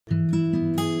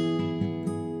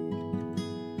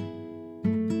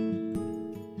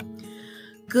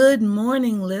Good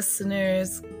morning,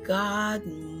 listeners. God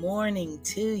morning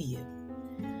to you.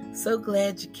 So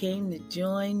glad you came to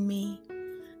join me,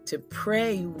 to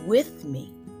pray with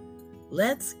me.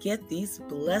 Let's get these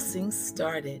blessings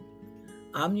started.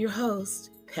 I'm your host,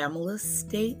 Pamela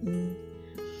Staten,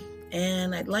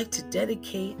 and I'd like to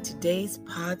dedicate today's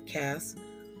podcast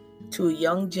to a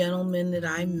young gentleman that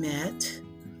I met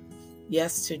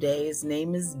yesterday. His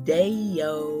name is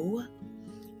Dayo.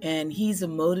 And he's a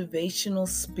motivational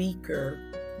speaker.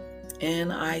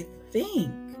 And I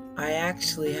think I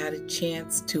actually had a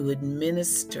chance to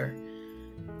administer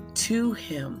to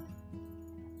him.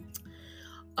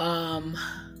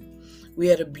 We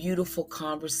had a beautiful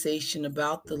conversation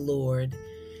about the Lord,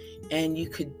 and you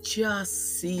could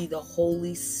just see the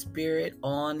Holy Spirit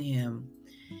on him.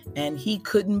 And he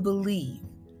couldn't believe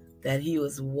that he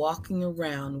was walking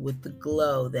around with the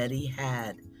glow that he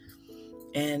had.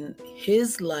 And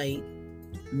his light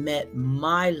met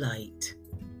my light.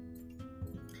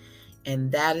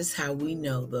 And that is how we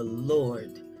know the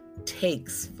Lord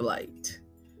takes flight.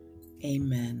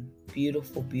 Amen.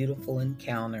 Beautiful, beautiful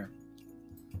encounter.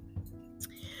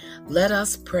 Let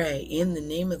us pray in the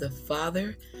name of the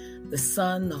Father, the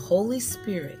Son, the Holy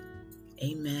Spirit.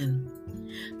 Amen.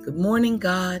 Good morning,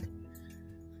 God.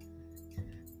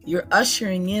 You're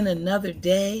ushering in another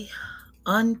day,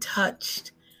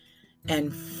 untouched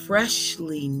and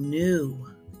freshly new.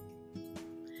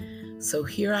 So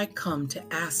here I come to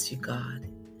ask you, God,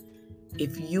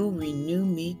 if you'll renew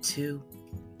me too.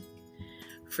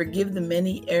 Forgive the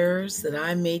many errors that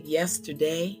I made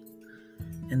yesterday,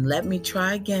 and let me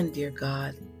try again, dear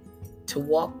God, to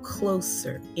walk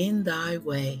closer in thy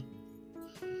way.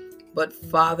 But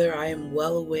Father, I am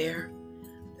well aware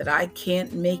that I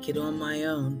can't make it on my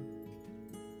own.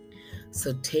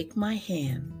 So take my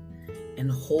hand and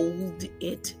hold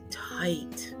it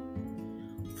tight,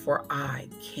 for I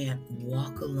can't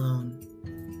walk alone.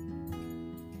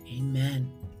 Amen.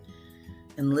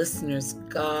 And listeners,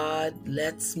 God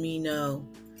lets me know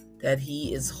that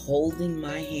He is holding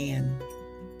my hand.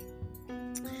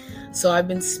 So I've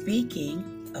been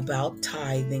speaking about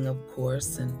tithing, of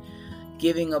course, and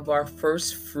giving of our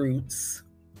first fruits.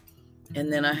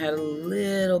 And then I had a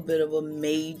little bit of a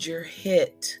major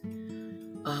hit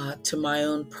to my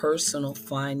own personal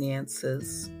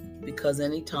finances, because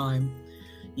anytime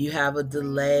you have a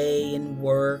delay in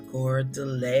work or a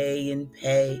delay in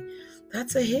pay,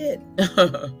 that's a hit.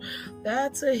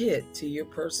 That's a hit to your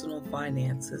personal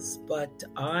finances. But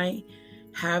I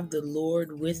have the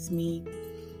Lord with me,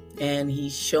 and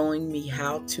He's showing me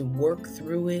how to work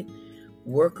through it,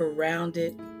 work around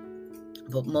it.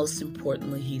 But most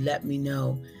importantly, He let me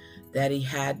know that He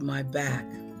had my back.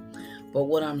 But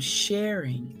what I'm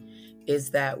sharing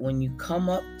is that when you come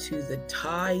up to the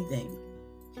tithing,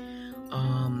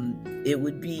 it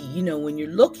would be, when you're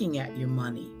looking at your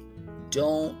money,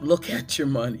 don't look at your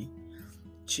money.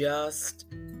 Just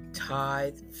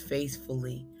tithe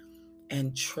faithfully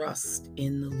and trust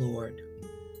in the Lord.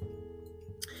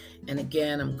 And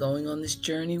again, I'm going on this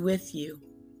journey with you.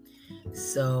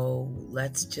 So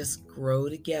let's just grow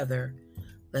together.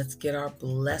 Let's get our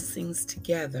blessings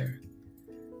together.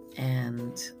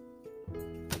 And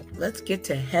let's get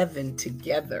to heaven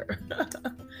together.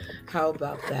 How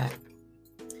about that?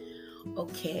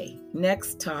 Okay,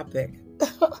 next topic.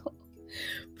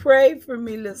 Pray for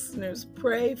me, listeners.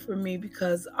 Pray for me,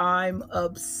 because I'm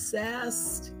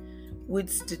obsessed with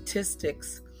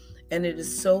statistics. And it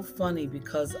is so funny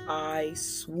because I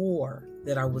swore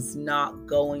that I was not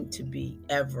going to be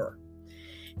ever.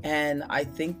 And I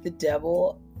think the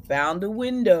devil found a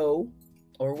window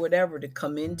or whatever to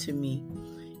come into me,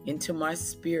 into my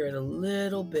spirit a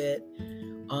little bit.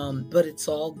 But it's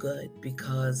all good,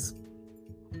 because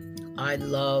I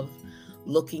love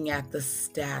looking at the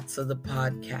stats of the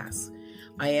podcast.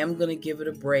 I am going to give it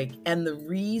a break. And the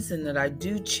reason that I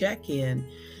do check in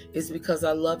is because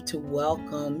I love to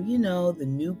welcome, the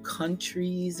new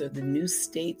countries or the new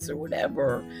states or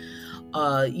whatever,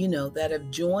 that have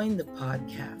joined the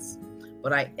podcast.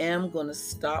 But I am going to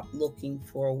stop looking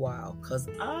for a while, because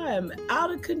I am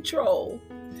out of control.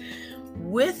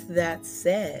 With that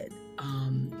said,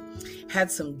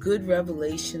 had some good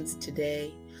revelations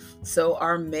today. So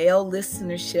our male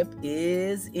listenership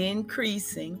is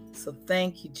increasing. So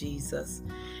thank you, Jesus.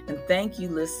 And thank you,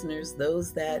 listeners,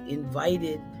 those that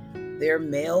invited their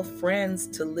male friends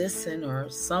to listen, or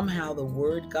somehow the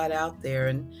word got out there.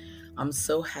 And I'm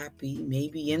so happy.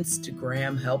 Maybe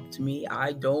Instagram helped me.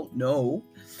 I don't know.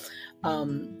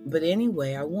 But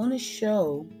anyway, I want to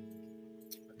show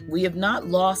we have not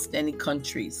lost any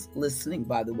countries listening,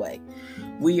 by the way.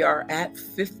 We are at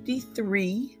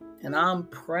 53 and I'm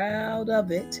proud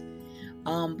of it.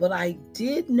 But I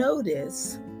did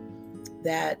notice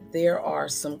that there are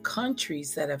some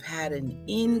countries that have had an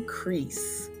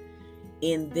increase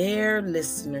in their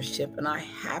listenership, and I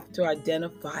have to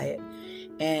identify it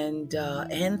and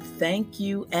thank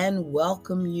you and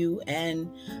welcome you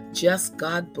and just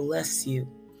God bless you.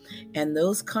 And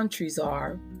those countries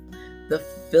are the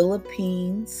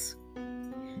Philippines,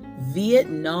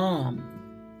 Vietnam,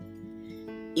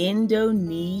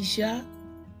 Indonesia,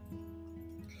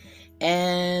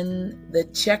 and the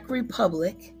Czech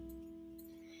Republic,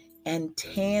 and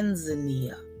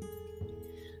Tanzania.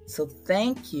 So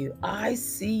thank you. I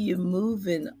see you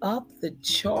moving up the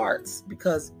charts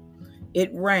because it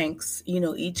ranks,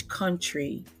 each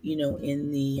country,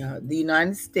 in the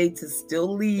United States is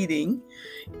still leading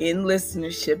in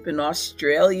listenership, and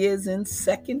Australia is in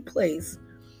second place,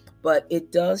 but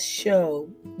it does show,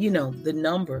 the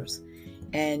numbers,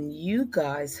 and you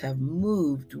guys have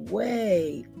moved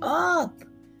way up,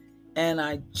 and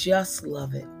I just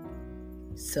love it.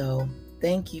 So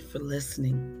thank you for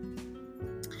listening.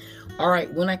 All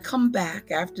right, when I come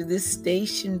back after this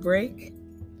station break,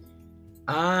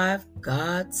 I've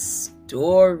got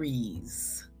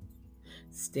stories.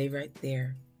 Stay right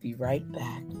there. Be right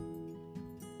back.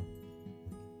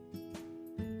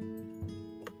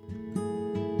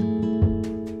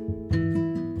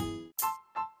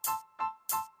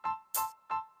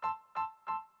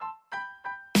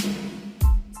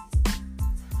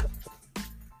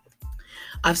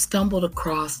 I've stumbled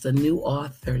across a new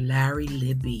author, Larry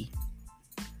Libby.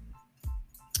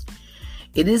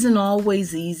 It isn't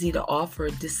always easy to offer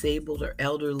a disabled or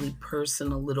elderly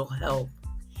person a little help,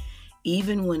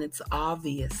 even when it's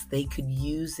obvious they could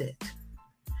use it.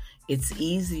 It's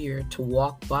easier to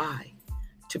walk by,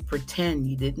 to pretend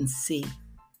you didn't see.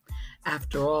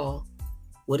 After all,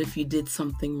 what if you did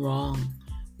something wrong?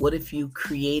 What if you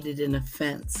created an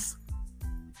offense?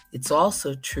 It's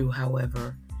also true,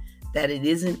 however, that it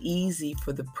isn't easy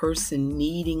for the person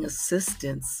needing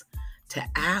assistance to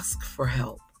ask for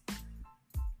help.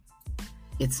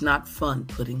 It's not fun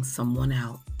putting someone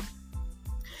out.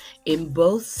 In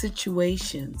both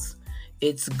situations,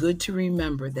 it's good to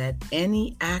remember that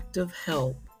any act of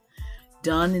help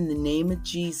done in the name of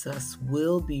Jesus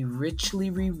will be richly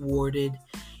rewarded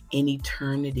in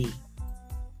eternity.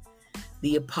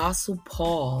 The Apostle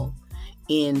Paul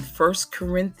in 1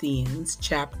 Corinthians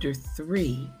chapter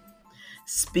 3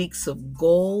 speaks of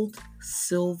gold,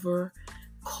 silver,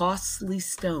 costly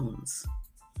stones,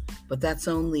 but that's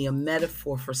only a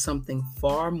metaphor for something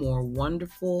far more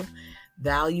wonderful,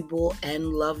 valuable, and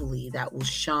lovely that will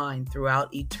shine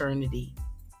throughout eternity.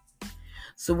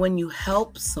 So when you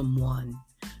help someone,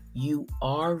 you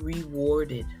are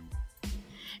rewarded.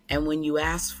 And when you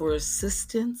ask for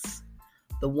assistance,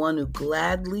 the one who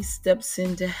gladly steps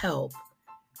in to help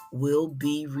will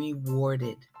be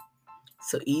rewarded.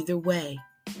 So either way,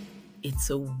 it's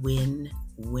a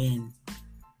win-win.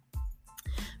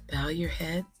 Bow your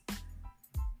head.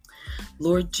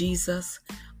 Lord Jesus,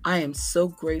 I am so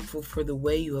grateful for the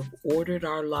way you have ordered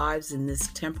our lives in this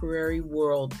temporary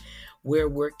world where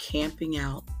we're camping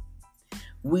out.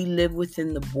 We live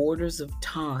within the borders of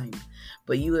time,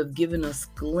 but you have given us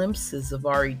glimpses of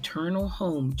our eternal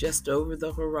home just over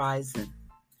the horizon.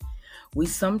 We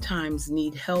sometimes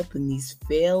need help in these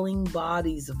failing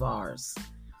bodies of ours,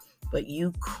 but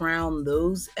you crown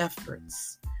those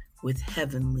efforts with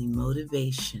heavenly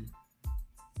motivation.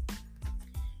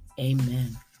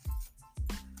 Amen.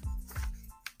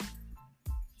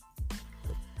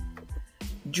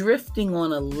 Drifting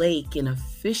on a lake in a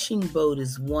fishing boat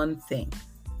is one thing.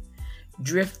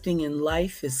 Drifting in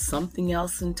life is something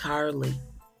else entirely.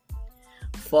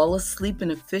 Fall asleep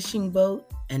in a fishing boat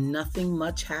and nothing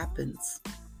much happens.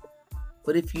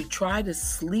 But if you try to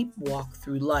sleepwalk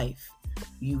through life,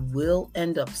 you will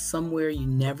end up somewhere you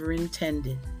never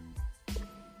intended.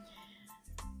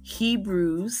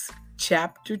 Hebrews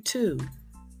chapter 2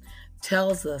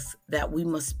 tells us that we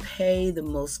must pay the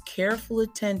most careful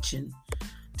attention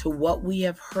to what we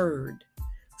have heard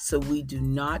so we do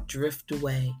not drift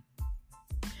away.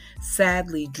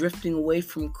 Sadly, drifting away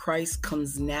from Christ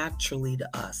comes naturally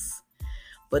to us,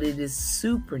 but it is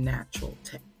supernatural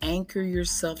to anchor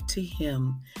yourself to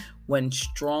Him when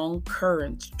strong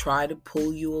currents try to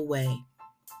pull you away.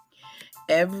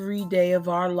 Every day of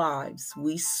our lives,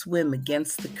 we swim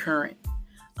against the current,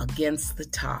 against the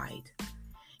tide,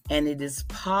 and it is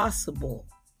possible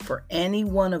for any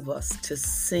one of us to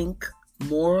sink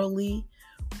morally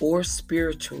or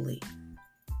spiritually.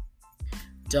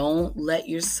 Don't let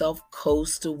yourself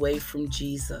coast away from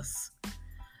Jesus.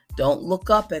 Don't look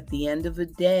up at the end of a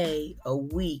day, a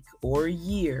week, or a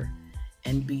year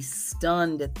and be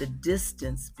stunned at the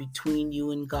distance between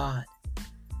you and God.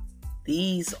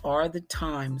 These are the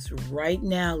times right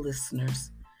now,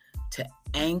 listeners, to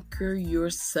anchor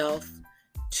yourself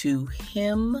to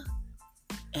Him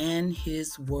and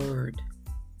His Word.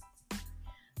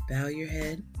 Bow your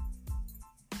head.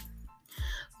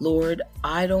 Lord,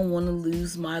 I don't want to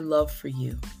lose my love for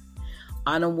you.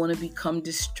 I don't want to become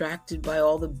distracted by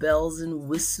all the bells and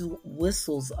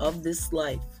whistles of this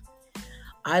life.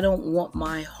 I don't want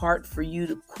my heart for you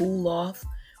to cool off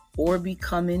or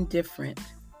become indifferent.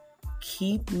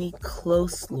 Keep me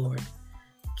close, Lord.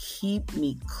 Keep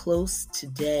me close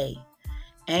today.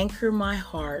 Anchor my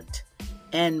heart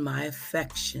and my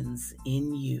affections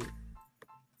in you.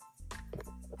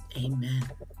 Amen.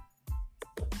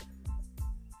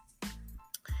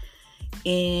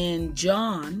 In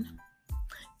John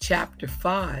chapter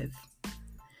 5,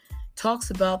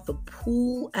 talks about the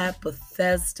pool at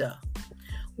Bethesda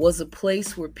was a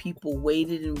place where people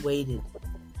waited and waited.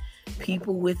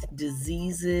 People with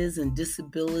diseases and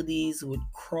disabilities would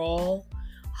crawl,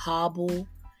 hobble,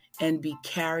 and be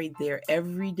carried there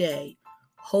every day,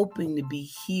 hoping to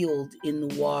be healed in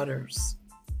the waters.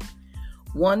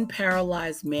 One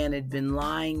paralyzed man had been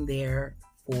lying there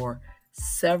for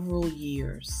several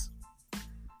years.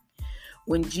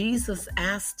 When Jesus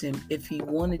asked him if he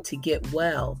wanted to get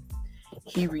well,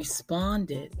 he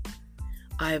responded,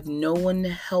 "I have no one to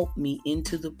help me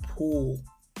into the pool.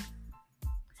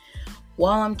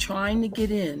 While I'm trying to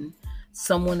get in,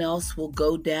 someone else will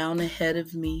go down ahead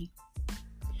of me."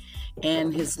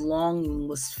 And his longing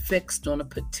was fixed on a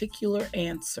particular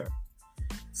answer,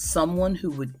 someone who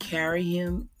would carry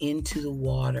him into the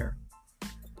water.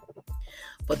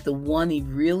 But the one he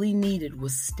really needed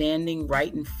was standing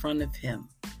right in front of him,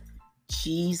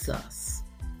 Jesus,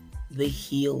 the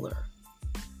healer.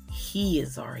 He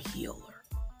is our healer.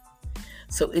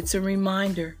 So it's a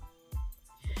reminder,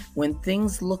 when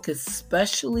things look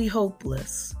especially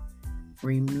hopeless,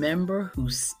 remember who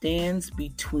stands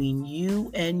between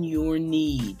you and your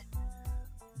need,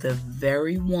 the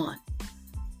very one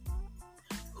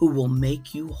who will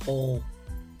make you whole.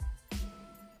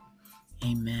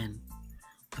 Amen.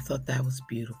 I thought that was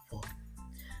beautiful.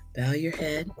 Bow your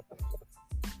head.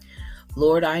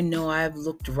 Lord, I know I have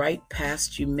looked right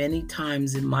past you many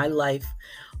times in my life,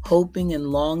 hoping and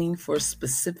longing for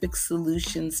specific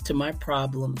solutions to my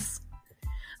problems.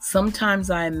 Sometimes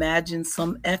I imagine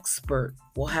some expert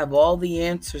will have all the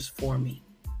answers for me,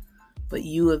 but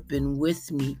you have been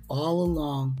with me all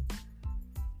along.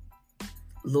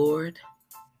 Lord,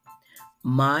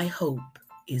 my hope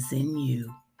is in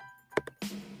you.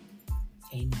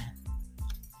 Amen.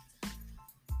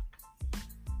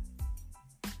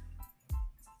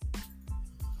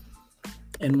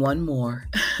 And one more,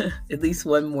 at least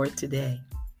one more today.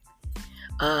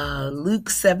 Luke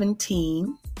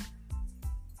 17.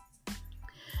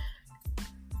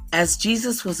 As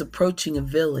Jesus was approaching a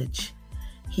village,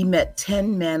 he met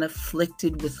 10 men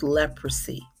afflicted with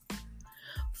leprosy.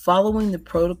 Following the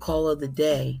protocol of the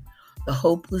day, the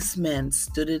hopeless men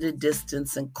stood at a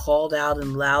distance and called out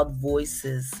in loud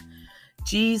voices,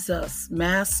 "Jesus,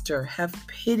 Master, have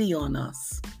pity on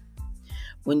us."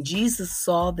 When Jesus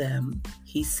saw them,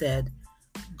 he said,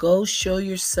 "Go show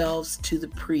yourselves to the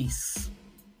priests."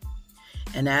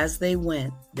 And as they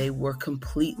went, they were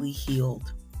completely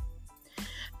healed.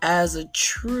 As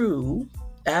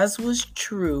was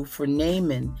true for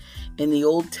Naaman in the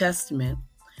Old Testament,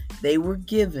 they were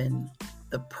given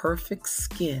the perfect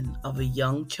skin of a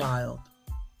young child.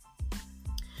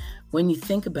 When you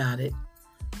think about it,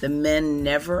 the men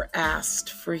never asked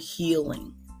for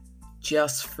healing,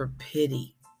 just for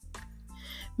pity.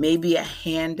 Maybe a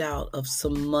handout of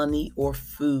some money or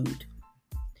food.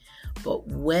 But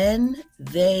when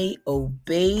they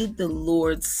obeyed the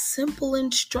Lord's simple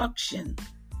instruction,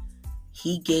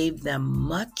 he gave them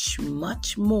much,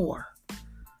 much more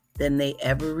than they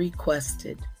ever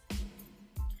requested.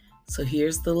 So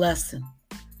here's the lesson.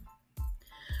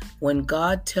 When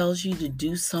God tells you to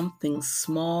do something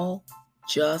small,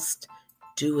 just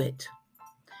do it.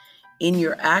 In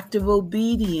your act of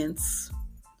obedience,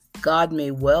 God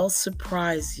may well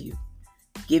surprise you,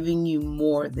 giving you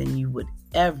more than you would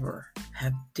ever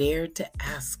have dared to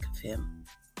ask of him.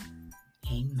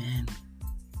 Amen.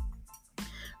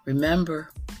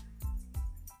 Remember,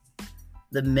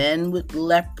 the men with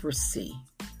leprosy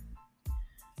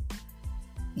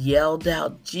yelled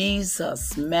out,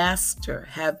 "Jesus, Master,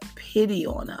 have pity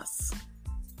on us."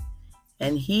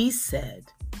 And he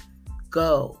said,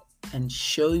 "Go and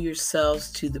show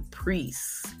yourselves to the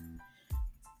priests."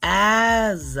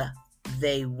 As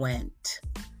they went,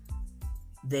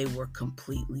 they were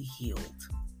completely healed.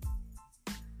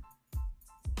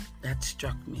 That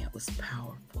struck me. It was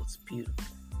powerful. It's beautiful.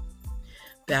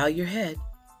 Bow your head.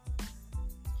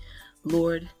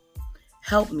 Lord,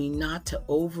 help me not to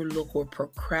overlook or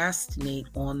procrastinate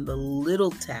on the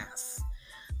little tasks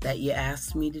that you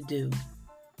asked me to do.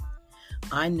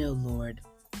 I know, Lord,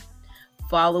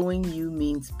 following you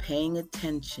means paying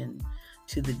attention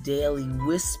to the daily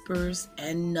whispers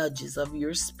and nudges of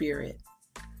your spirit,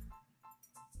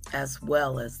 as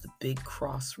well as the big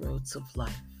crossroads of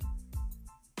life.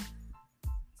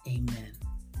 Amen.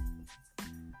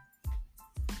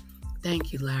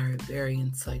 Thank you, Larry. Very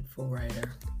insightful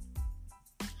writer.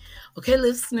 Okay,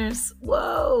 listeners.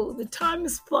 Whoa, the time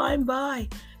is flying by.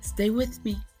 Stay with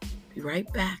me. Be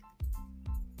right back.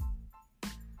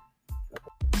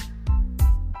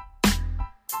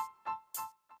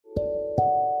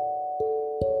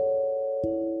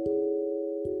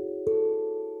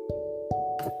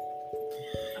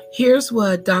 Here's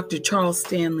what Dr. Charles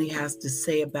Stanley has to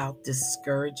say about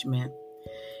discouragement.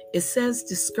 It says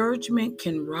discouragement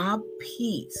can rob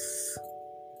peace.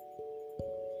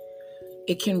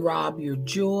 It can rob your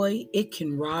joy. It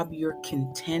can rob your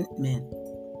contentment.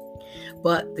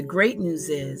 But the great news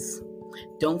is,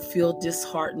 don't feel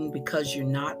disheartened because you're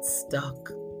not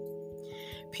stuck.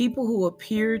 People who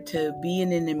appear to be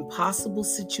in an impossible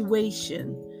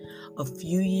situation a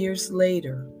few years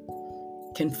later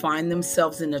can find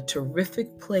themselves in a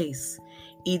terrific place,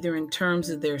 either in terms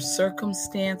of their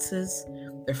circumstances,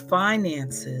 their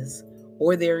finances,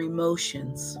 or their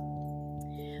emotions.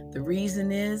 The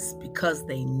reason is because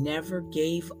they never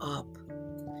gave up.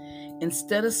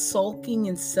 Instead of sulking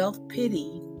in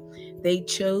self-pity, they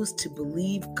chose to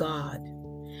believe God.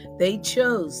 They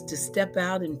chose to step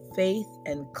out in faith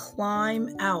and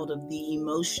climb out of the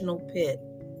emotional pit.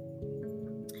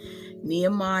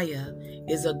 Nehemiah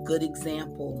is a good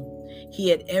example. He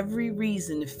had every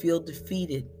reason to feel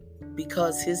defeated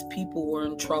because his people were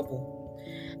in trouble.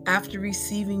 After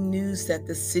receiving news that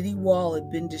the city wall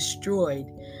had been destroyed,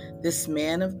 this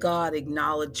man of God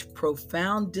acknowledged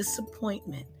profound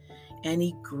disappointment and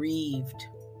he grieved.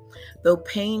 Though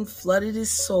pain flooded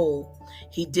his soul,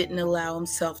 he didn't allow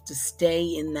himself to stay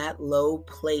in that low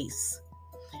place.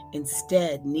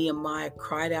 Instead, Nehemiah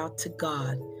cried out to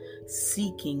God,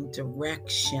 seeking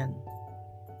direction.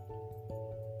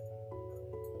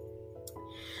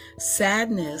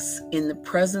 Sadness in the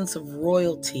presence of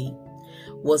royalty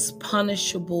was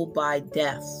punishable by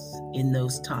death in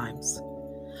those times.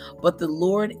 But the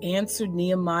Lord answered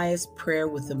Nehemiah's prayer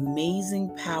with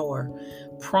amazing power,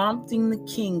 prompting the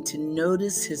king to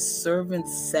notice his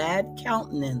servant's sad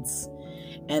countenance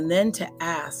and then to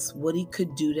ask what he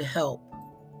could do to help.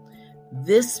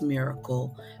 This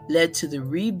miracle led to the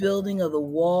rebuilding of the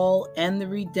wall and the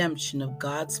redemption of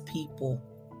God's people.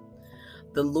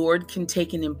 The Lord can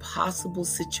take an impossible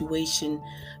situation,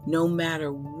 no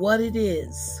matter what it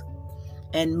is,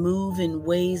 and move in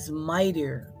ways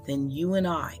mightier than you and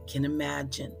I can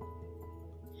imagine.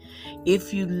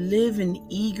 If you live in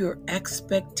eager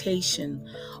expectation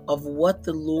of what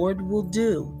the Lord will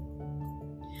do,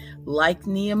 like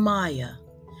Nehemiah,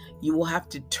 you will have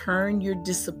to turn your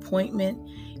disappointment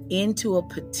into a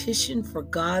petition for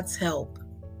God's help.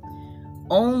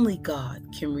 Only God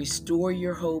can restore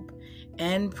your hope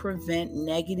and prevent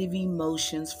negative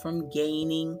emotions from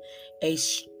gaining a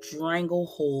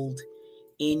stranglehold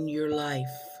in your life.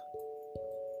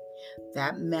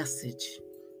 That message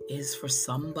is for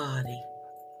somebody.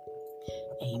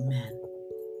 Amen.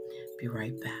 Be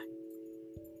right back.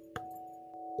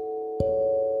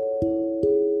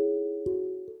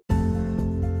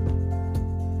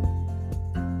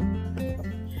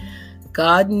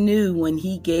 God knew when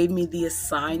He gave me the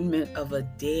assignment of a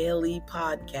daily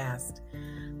podcast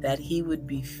that He would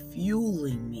be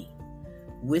fueling me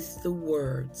with the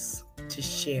words to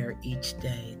share each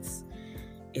day.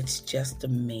 It's just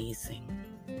amazing.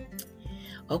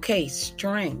 Okay,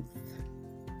 strength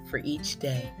for each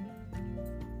day.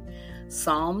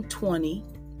 Psalm 20,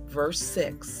 verse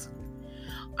 6.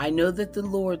 I know that the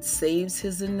Lord saves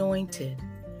His anointed.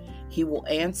 He will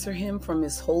answer him from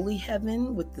His holy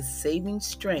heaven with the saving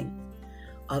strength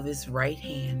of His right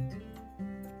hand.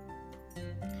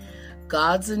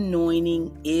 God's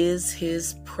anointing is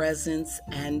His presence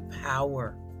and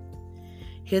power.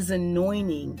 His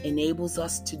anointing enables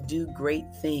us to do great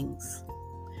things.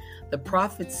 The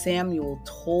prophet Samuel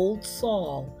told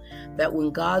Saul that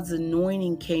when God's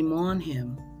anointing came on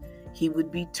him, he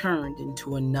would be turned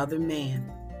into another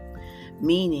man,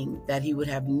 meaning that he would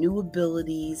have new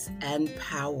abilities and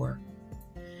power.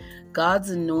 God's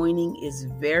anointing is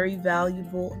very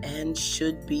valuable and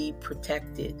should be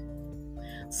protected.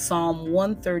 Psalm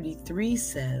 133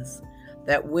 says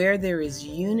that where there is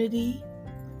unity,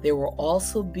 there will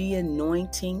also be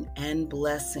anointing and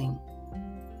blessing.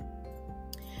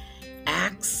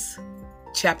 Acts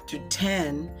chapter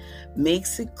 10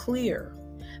 makes it clear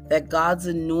that God's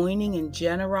anointing and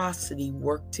generosity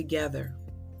work together.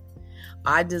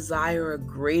 I desire a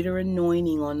greater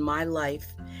anointing on my life,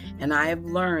 and I have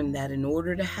learned that in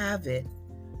order to have it,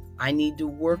 I need to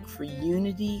work for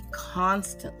unity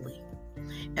constantly,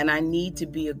 and I need to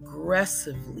be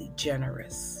aggressively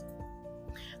generous.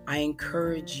 I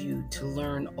encourage you to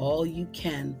learn all you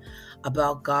can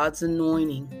about God's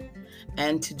anointing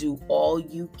and to do all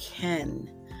you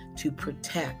can to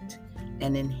protect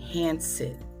and enhance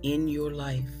it in your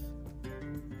life.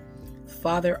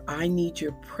 Father, I need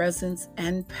your presence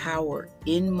and power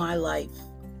in my life.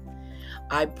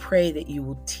 I pray that you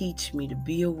will teach me to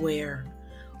be aware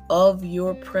of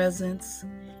your presence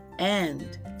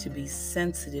and to be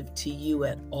sensitive to you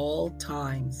at all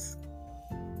times.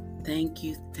 Thank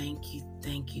you, thank you,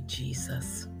 thank you,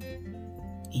 Jesus.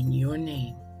 In your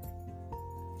name,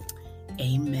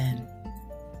 amen.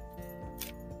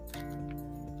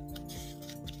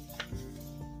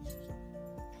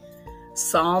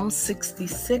 Psalm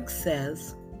 66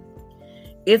 says,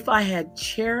 "If I had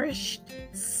cherished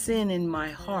sin in my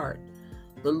heart,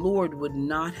 the Lord would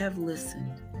not have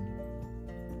listened."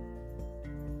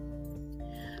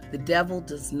 The devil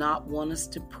does not want us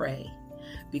to pray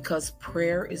because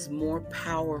prayer is more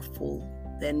powerful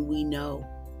than we know.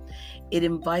 It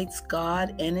invites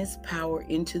God and His power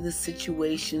into the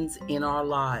situations in our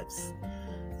lives.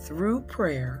 Through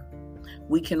prayer,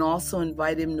 we can also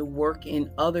invite Him to work in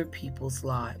other people's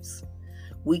lives.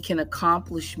 We can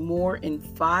accomplish more in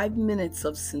 5 minutes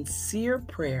of sincere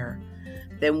prayer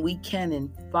than we can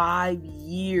in 5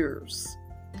 years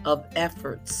of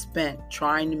effort spent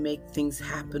trying to make things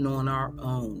happen on our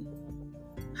own.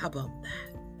 How about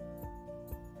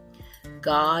that?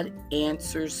 God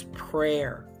answers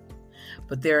prayer,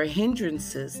 but there are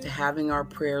hindrances to having our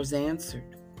prayers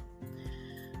answered.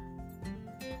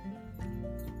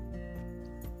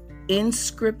 In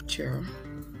Scripture,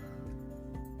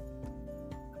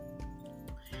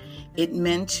 it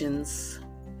mentions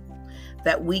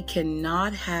that we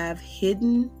cannot have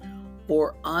hidden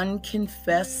or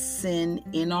unconfessed sin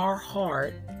in our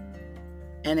heart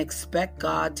and expect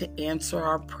God to answer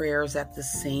our prayers at the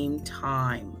same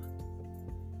time.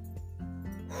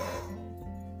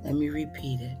 Let me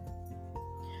repeat it.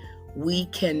 We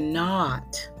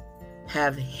cannot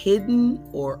have hidden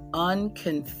or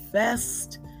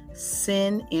unconfessed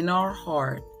sin in our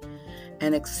heart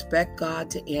and expect God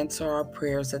to answer our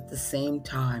prayers at the same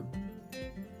time.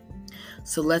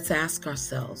 So let's ask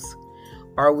ourselves,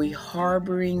 are we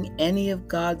harboring any of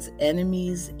God's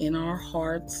enemies in our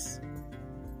hearts?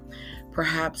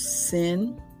 Perhaps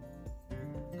sin,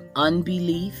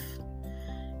 unbelief,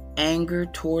 anger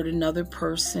toward another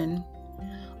person,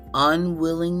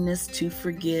 unwillingness to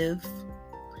forgive,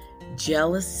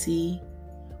 jealousy,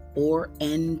 or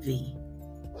envy.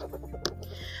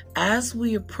 As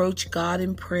we approach God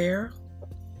in prayer,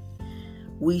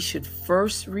 we should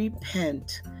first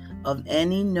repent of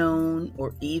any known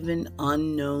or even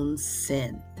unknown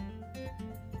sin.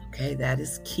 Okay, that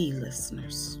is key,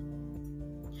 listeners.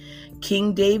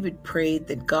 King David prayed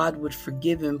that God would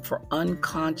forgive him for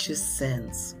unconscious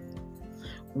sins.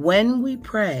 When we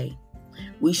pray,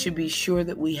 we should be sure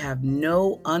that we have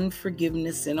no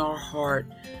unforgiveness in our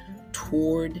heart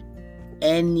toward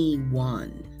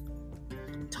anyone.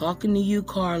 Talking to you,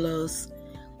 Carlos,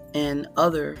 and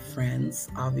other friends,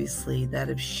 obviously, that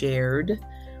have shared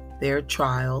their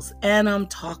trials, and I'm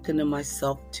talking to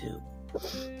myself too.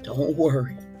 Don't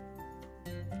worry.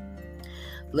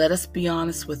 Let us be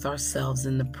honest with ourselves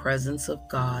in the presence of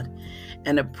God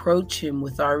and approach Him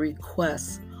with our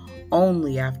requests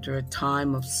only after a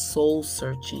time of soul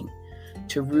searching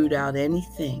to root out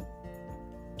anything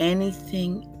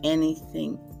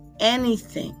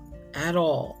at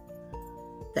all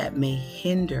that may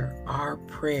hinder our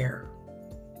prayer.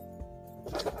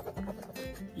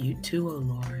 You too, O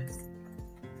Lord.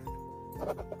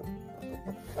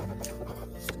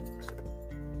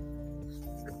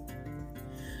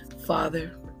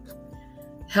 Father,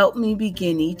 help me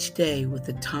begin each day with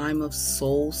a time of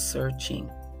soul searching,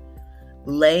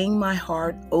 laying my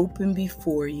heart open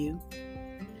before you,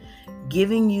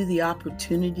 giving you the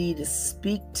opportunity to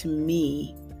speak to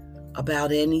me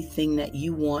about anything that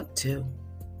you want to.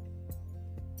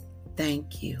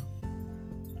 Thank you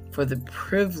for the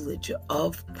privilege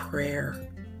of prayer.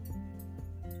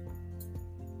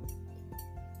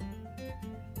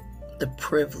 the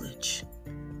privilege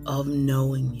of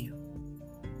knowing you,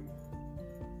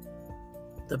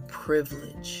 the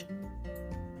privilege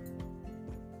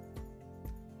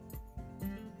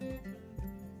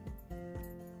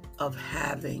of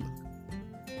having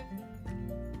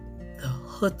the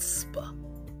chutzpah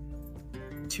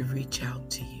to reach out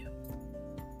to you.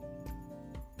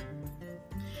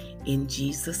 In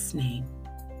Jesus' name,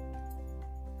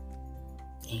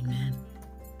 amen.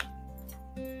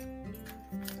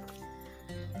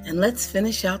 And let's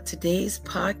finish out today's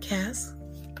podcast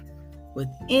with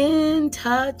In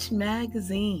Touch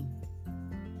Magazine.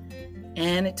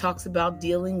 And it talks about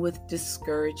dealing with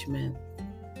discouragement.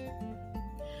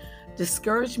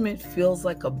 Discouragement feels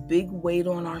like a big weight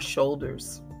on our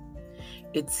shoulders.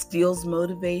 It steals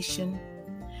motivation,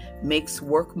 makes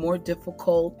work more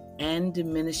difficult, and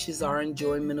diminishes our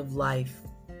enjoyment of life.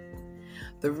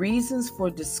 The reasons for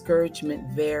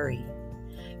discouragement vary.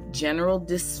 General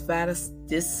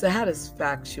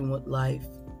dissatisfaction with life,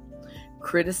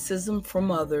 criticism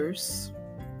from others,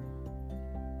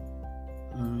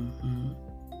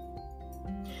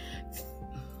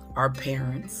 our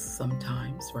parents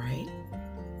sometimes, right?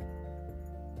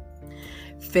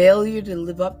 Failure to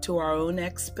live up to our own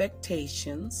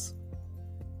expectations,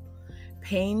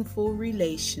 painful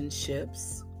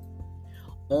relationships,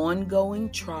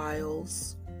 ongoing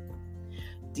trials,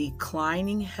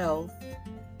 declining health,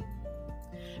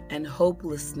 and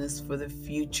hopelessness for the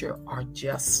future are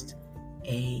just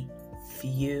a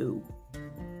few.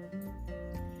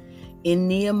 In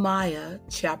Nehemiah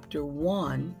chapter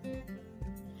 1,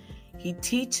 he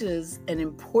teaches an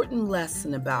important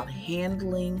lesson about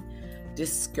handling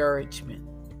discouragement.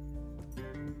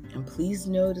 And please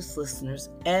notice, listeners,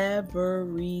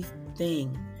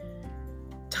 everything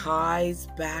ties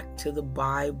back to the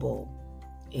Bible.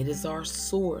 It is our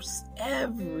source.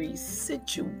 Every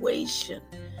situation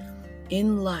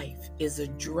in life is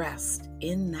addressed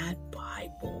in that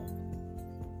Bible.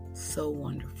 So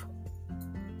wonderful.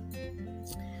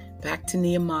 Back to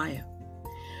Nehemiah.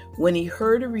 When he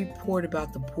heard a report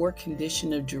about the poor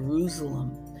condition of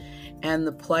Jerusalem and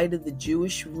the plight of the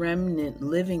Jewish remnant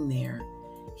living there,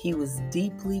 he was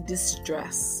deeply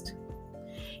distressed.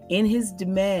 In his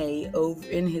dismay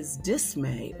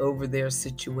over their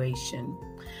situation,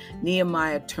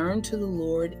 Nehemiah turned to the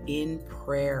Lord in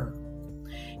prayer.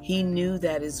 He knew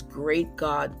that his great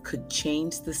God could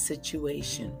change the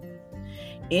situation.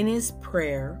 In his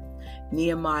prayer,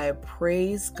 Nehemiah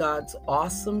praised God's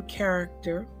awesome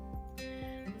character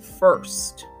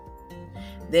first.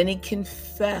 Then he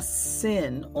confessed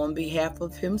sin on behalf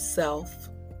of himself,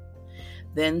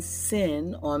 then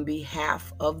sin on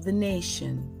behalf of the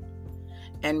nation,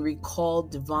 and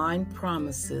recalled divine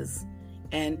promises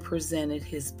and presented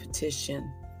his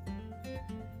petition.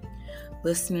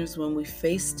 Listeners, when we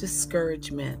face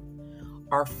discouragement,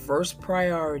 our first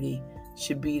priority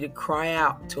should be to cry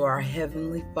out to our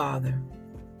Heavenly Father.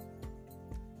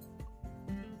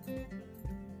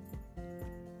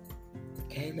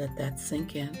 Okay, let that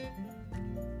sink in.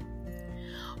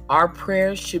 Our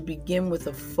prayers should begin with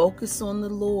a focus on the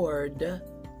Lord,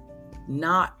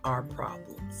 not our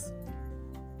problems.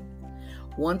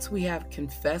 Once we have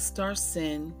confessed our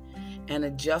sin and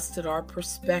adjusted our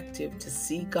perspective to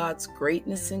see God's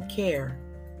greatness and care,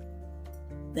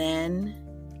 then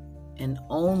and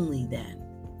only then,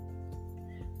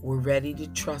 we're ready to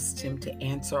trust Him to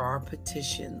answer our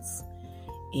petitions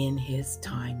in His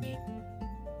timing.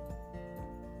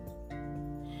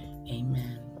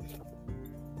 Amen.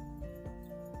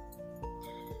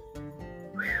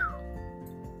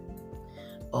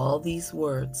 All these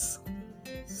words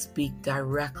speak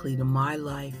directly to my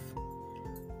life,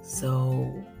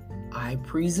 so I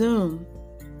presume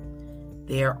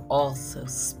they are also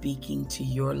speaking to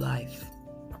your life.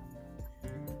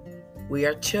 We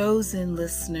are chosen,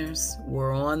 listeners.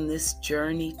 We're on this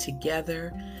journey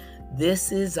together.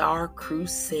 This is our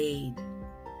crusade.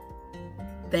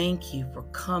 Thank you for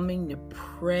coming to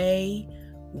pray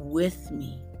with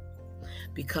me,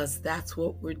 because that's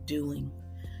what we're doing.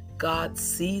 God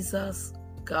sees us.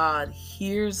 God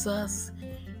hears us.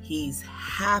 He's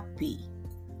happy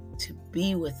to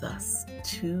be with us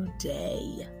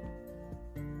today.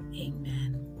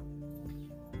 Amen.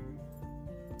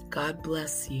 God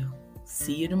bless you.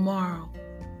 See you tomorrow.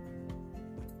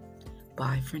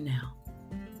 Bye for now.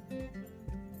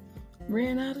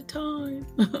 Ran out of time.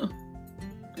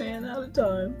 Ran out of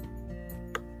time.